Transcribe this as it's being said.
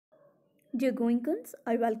Dear Goenkans,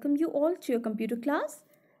 I welcome you all to your computer class.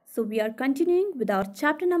 So we are continuing with our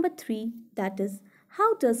chapter number 3, that is,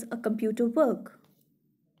 how does a computer work?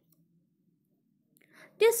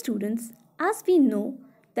 Dear students, as we know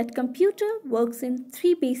that computer works in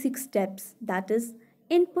 3 basic steps, that is,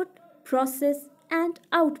 input, process and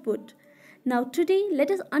output. Now today let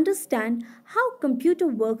us understand how computer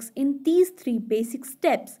works in these 3 basic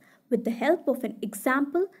steps with the help of an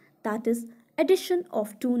example, that is, addition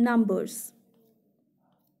of two numbers.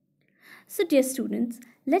 So dear students,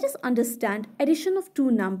 let us understand addition of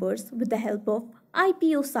two numbers with the help of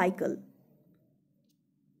IPO cycle.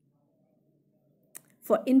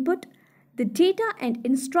 For input, the data and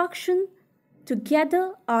instruction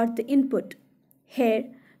together are the input.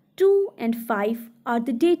 Here, 2 and 5 are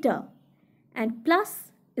the data and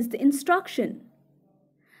plus is the instruction.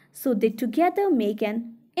 So they together make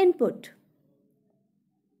an input.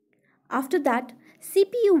 After that,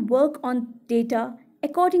 CPU work on data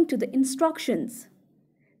according to the instructions.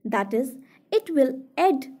 That is, it will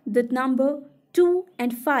add the number 2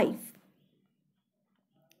 and 5.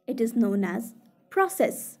 It is known as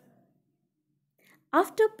process.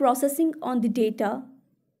 After processing on the data,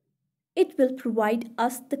 it will provide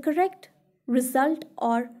us the correct result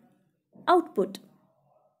or output.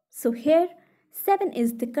 So here 7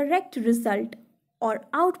 is the correct result or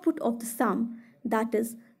output of the sum, that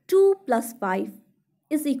is 2 plus 5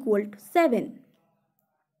 is equal to 7.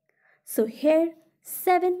 So here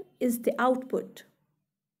 7 is the output.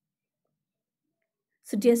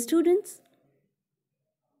 So dear students,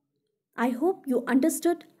 I hope you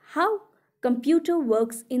understood how computer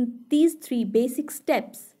works in these 3 basic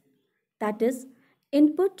steps, that is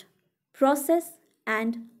input, process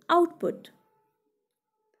and output.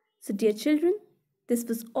 So dear children, this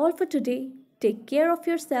was all for today. Take care of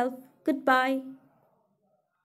yourself. Goodbye.